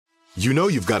You know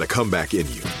you've got a comeback in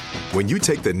you. When you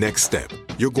take the next step,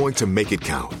 you're going to make it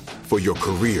count for your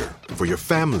career, for your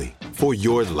family, for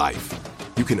your life.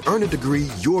 You can earn a degree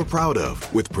you're proud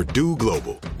of with Purdue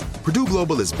Global. Purdue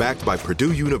Global is backed by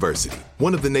Purdue University,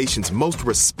 one of the nation's most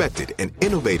respected and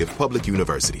innovative public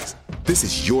universities. This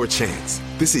is your chance.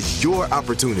 This is your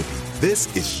opportunity.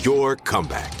 This is your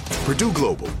comeback. Purdue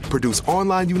Global, Purdue's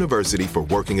online university for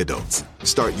working adults.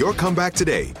 Start your comeback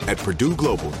today at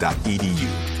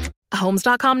purdueglobal.edu.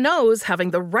 Homes.com knows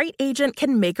having the right agent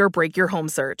can make or break your home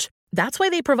search. That's why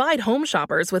they provide home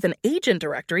shoppers with an agent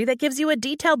directory that gives you a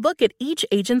detailed look at each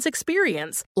agent's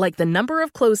experience, like the number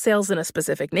of closed sales in a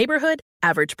specific neighborhood,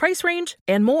 average price range,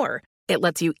 and more. It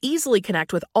lets you easily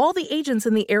connect with all the agents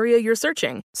in the area you're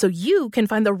searching, so you can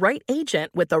find the right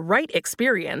agent with the right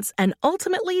experience and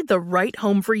ultimately the right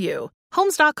home for you.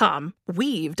 Homes.com.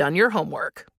 We've done your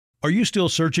homework. Are you still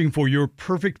searching for your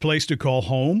perfect place to call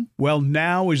home? Well,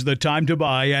 now is the time to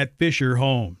buy at Fisher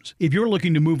Homes. If you're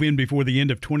looking to move in before the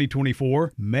end of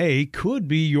 2024, May could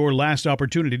be your last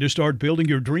opportunity to start building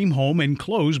your dream home and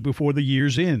close before the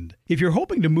year's end. If you're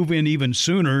hoping to move in even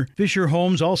sooner, Fisher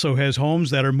Homes also has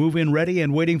homes that are move-in ready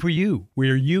and waiting for you,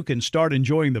 where you can start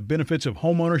enjoying the benefits of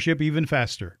homeownership even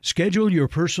faster. Schedule your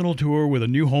personal tour with a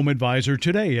new home advisor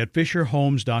today at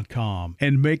FisherHomes.com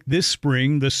and make this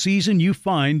spring the season you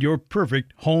find your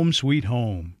perfect home sweet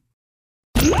home.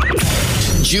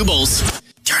 Jubal's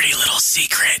dirty little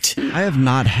secret. I have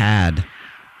not had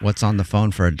what's on the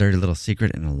phone for a dirty little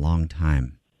secret in a long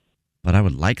time, but I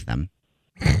would like them.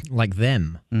 Like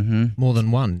them? Mm-hmm. More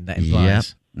than one, that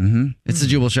implies. Yep. Mm-hmm. It's the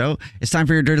Jubal Show. It's time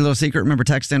for your dirty little secret. Remember,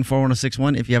 text in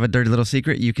 41061. If you have a dirty little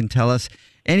secret, you can tell us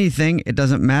anything. It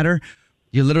doesn't matter.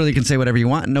 You literally can say whatever you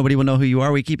want, and nobody will know who you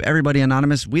are. We keep everybody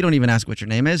anonymous. We don't even ask what your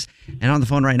name is. And on the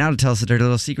phone right now to tell us the dirty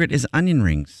little secret is onion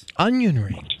rings. Onion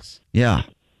rings? Yeah.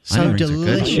 So onion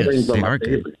delicious. They are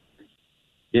good.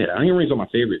 Yeah, onion rings are my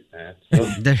favorite, man. So,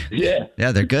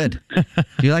 yeah, they're good. Do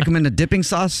you like them in the dipping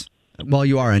sauce? Well,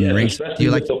 you are onion rings. Do you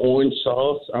like the orange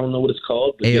sauce? I don't know what it's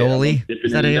called. Aioli?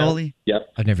 Is that aioli?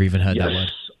 Yep. I've never even heard that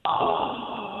word.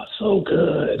 Ah, so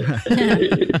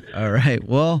good. All right.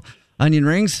 Well, onion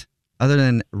rings. Other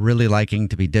than really liking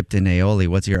to be dipped in aioli,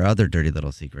 what's your other dirty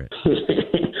little secret?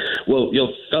 Well, yo,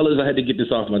 fellas, I had to get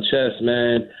this off my chest,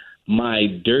 man. My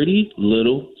dirty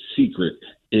little secret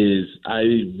is I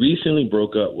recently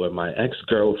broke up with my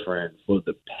ex-girlfriend for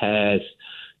the past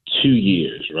 2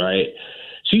 years, right?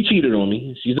 She cheated on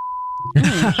me. She's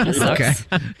Okay.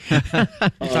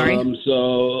 Sorry.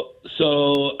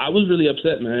 So I was really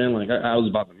upset, man. Like I was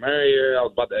about to marry her. I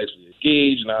was about to actually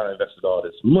engage, and I invested all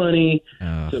this money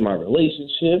to my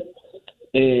relationship.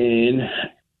 And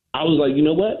I was like, you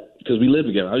know what? Because we live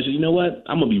together. I was like, you know what?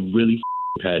 I'm gonna be really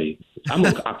petty.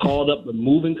 I called up the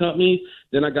moving company.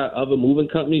 Then I got other moving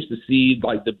companies to see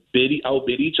like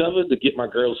outbid each other to get my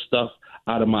girl's stuff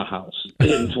out of my house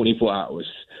in 24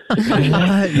 hours.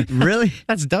 What? Really?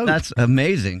 That's dope. That's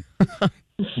amazing.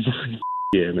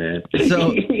 Yeah, man.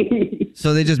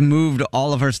 So they just moved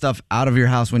all of her stuff out of your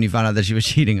house when you found out that she was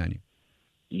cheating on you?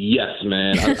 Yes,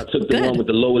 man. I took the one with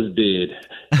the lowest bid.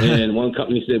 And one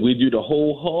company said, we do the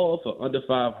whole haul for under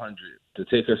 $500 to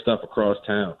take her stuff across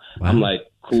town. Wow. I'm like,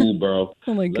 cool, bro.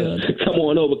 Oh, my God. Come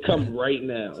on over. Come right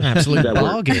now. Absolute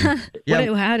bargain.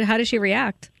 How did she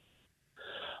react?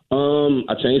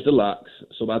 I changed the locks.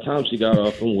 So by the time she got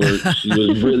off from work, she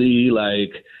was really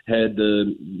like, had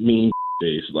the mean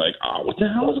face, like, oh, what the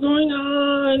hell is going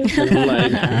on? And I'm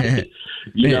like,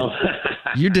 you know.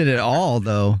 You did it all,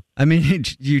 though. I mean,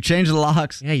 you changed the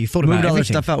locks. Yeah, you thought about moved all her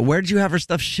everything. stuff out. Where did you have her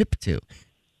stuff shipped to?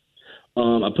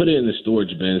 I put it in the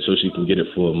storage bin so she can get it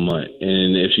for a month.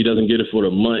 And if she doesn't get it for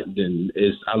a month, then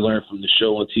I learned from the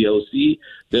show on TLC,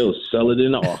 they'll sell it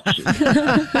in the auction.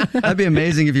 That'd be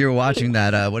amazing if you were watching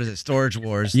that. What is it? Storage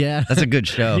Wars. Yeah. That's a good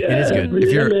show. Yeah, it is good.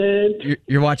 If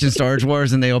you're watching Storage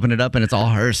Wars and they open it up and it's all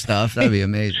her stuff, that'd be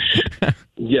amazing.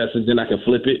 Yes, and then I can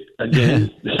flip it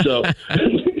again. So,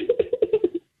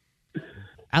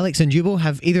 Alex and Jubal,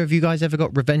 have either of you guys ever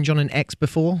got revenge on an ex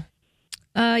before?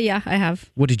 Yeah, I have.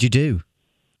 What did you do?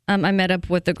 I met up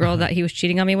with the girl that he was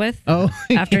cheating on me with. Oh.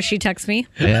 After she texted me.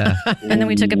 Yeah. And then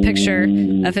we took a picture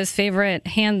of his favorite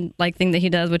hand-like thing that he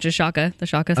does, which is shaka, the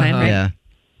shaka sign, right? Yeah.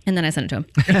 And then I sent it to him.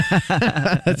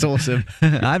 That's awesome.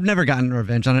 I've never gotten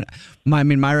revenge on it. My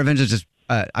revenge is just,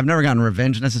 I've never gotten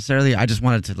revenge necessarily. I just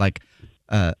wanted to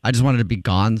I just wanted to be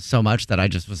gone so much that I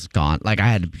just was gone. Like I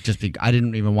had to just be, I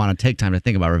didn't even want to take time to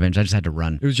think about revenge. I just had to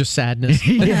run. It was just sadness.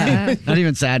 Yeah. Not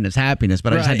even sadness, happiness,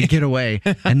 but I just had to get away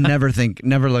and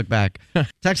never look back.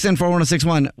 Text in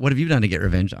 41061. What have you done to get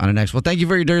revenge on an ex? Well, thank you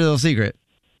for your dirty little secret.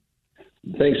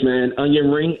 Thanks, man.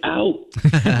 Onion ring out.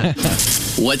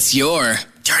 What's your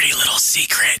dirty little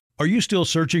secret? Are you still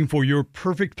searching for your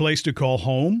perfect place to call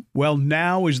home? Well,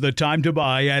 now is the time to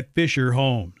buy at Fisher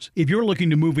Homes. If you're looking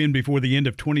to move in before the end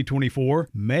of 2024,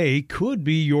 May could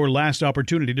be your last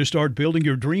opportunity to start building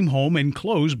your dream home and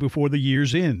close before the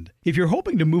year's end. If you're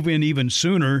hoping to move in even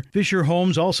sooner, Fisher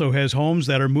Homes also has homes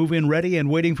that are move-in ready and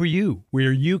waiting for you,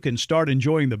 where you can start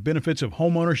enjoying the benefits of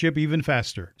homeownership even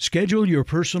faster. Schedule your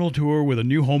personal tour with a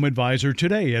new home advisor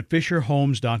today at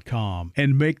FisherHomes.com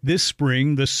and make this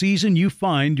spring the season you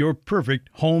find your perfect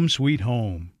home sweet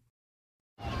home.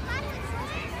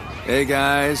 Hey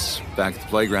guys, back at the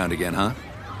playground again, huh?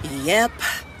 Yep.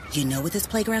 You know what this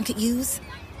playground could use?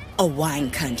 A wine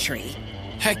country.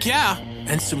 Heck yeah,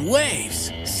 and some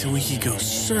waves so we could go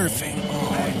surfing.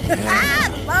 Oh,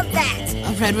 Ah, love that.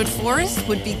 A redwood forest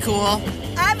would be cool.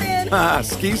 I'm in. Ah,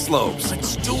 ski slopes.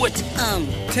 let's do it.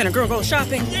 Can a girl go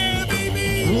shopping? Yeah,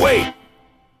 baby. Wait!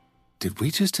 Did we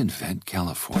just invent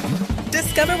California?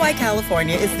 Discover why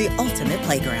California is the ultimate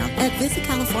playground at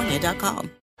visitcalifornia.com.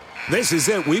 This is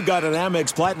it. We've got an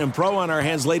Amex Platinum Pro on our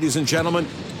hands, ladies and gentlemen.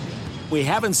 We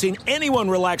haven't seen anyone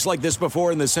relax like this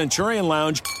before in the Centurion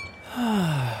Lounge.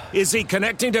 Is he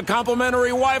connecting to complimentary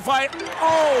Wi-Fi?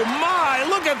 Oh, my.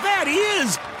 Look at that. He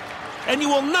is. And you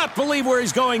will not believe where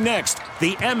he's going next.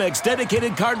 The Amex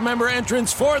dedicated card member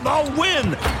entrance for the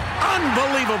win.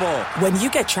 Unbelievable. When you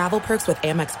get travel perks with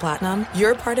Amex Platinum,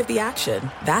 you're part of the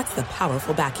action. That's the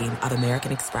powerful backing of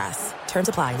American Express. Terms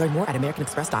apply. Learn more at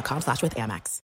americanexpress.com/withAmex.